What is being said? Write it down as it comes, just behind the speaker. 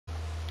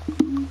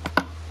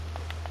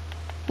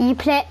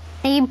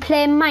Are you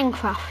playing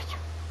Minecraft?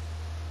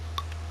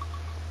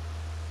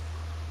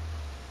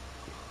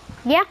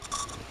 Yeah?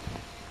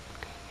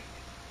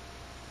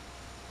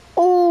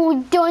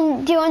 Oh, do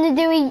you want to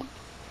do a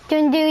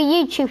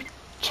YouTube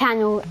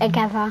channel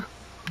together?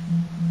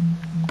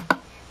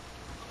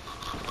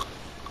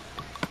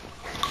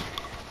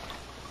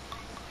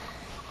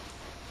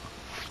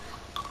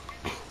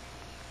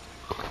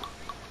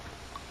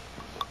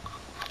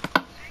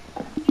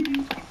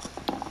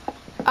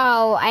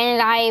 Oh,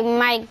 and I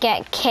might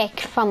get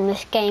kicked from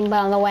this game,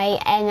 by the way,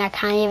 and I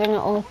can't even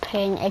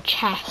open a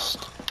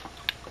chest.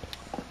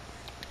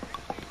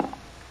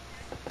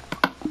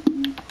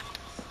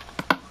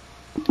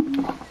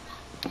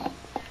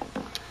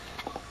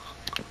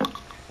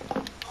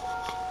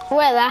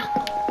 Wait there.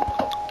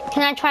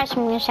 Can I try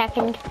something a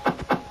second?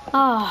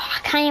 Oh, I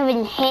can't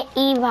even hit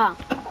either.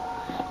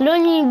 The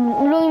only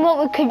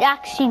what we could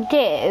actually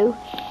do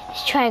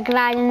is try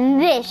gliding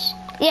this.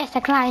 Yes, I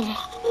glided.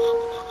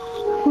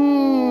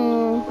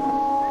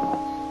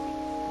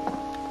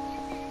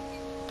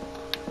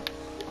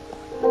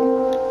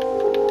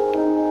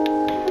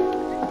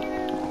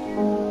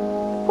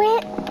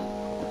 Where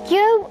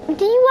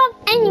do you have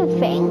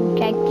anything?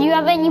 Like, do you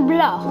have any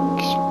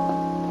blocks?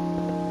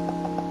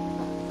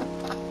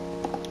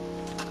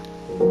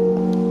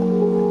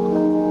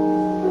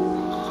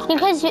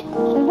 Because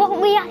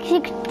what we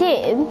actually could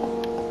do.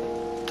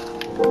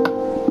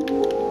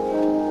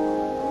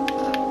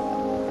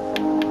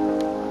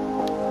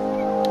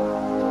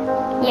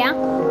 Yeah?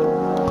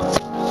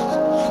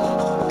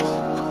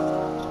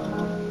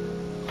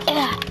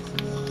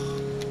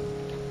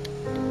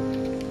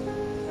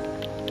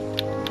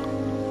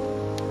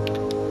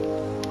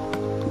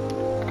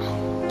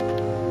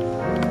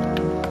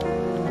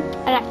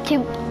 I like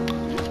to.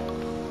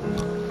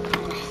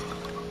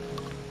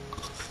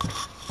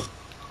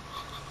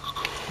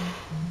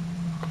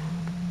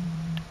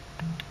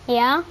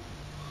 Yeah?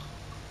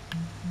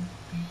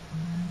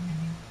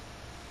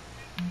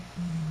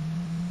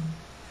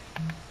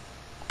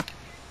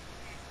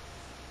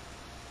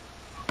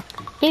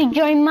 You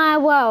join my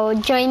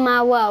world, join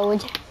my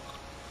world.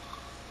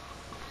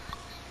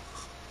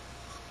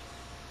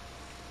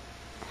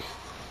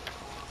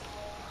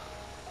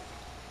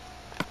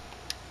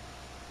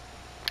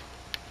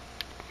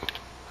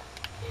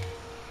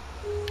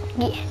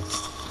 Yeah.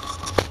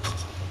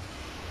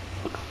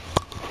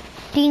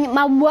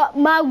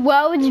 My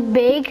world's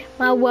big.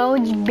 My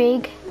world's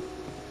big.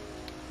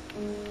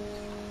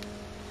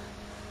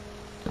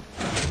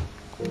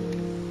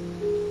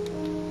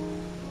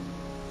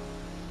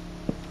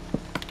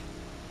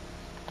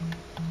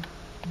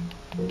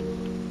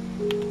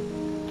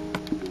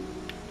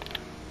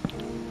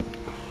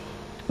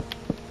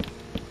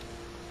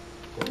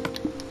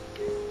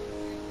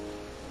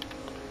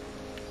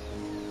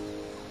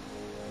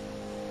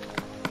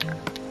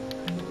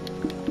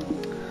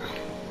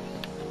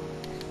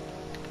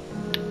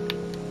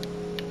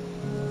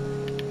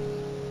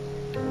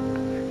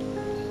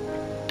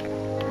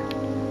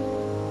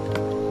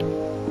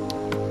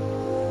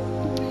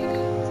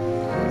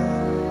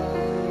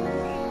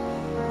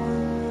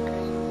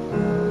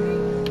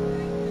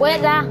 Wait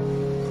there.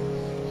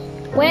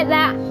 Wait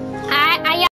there.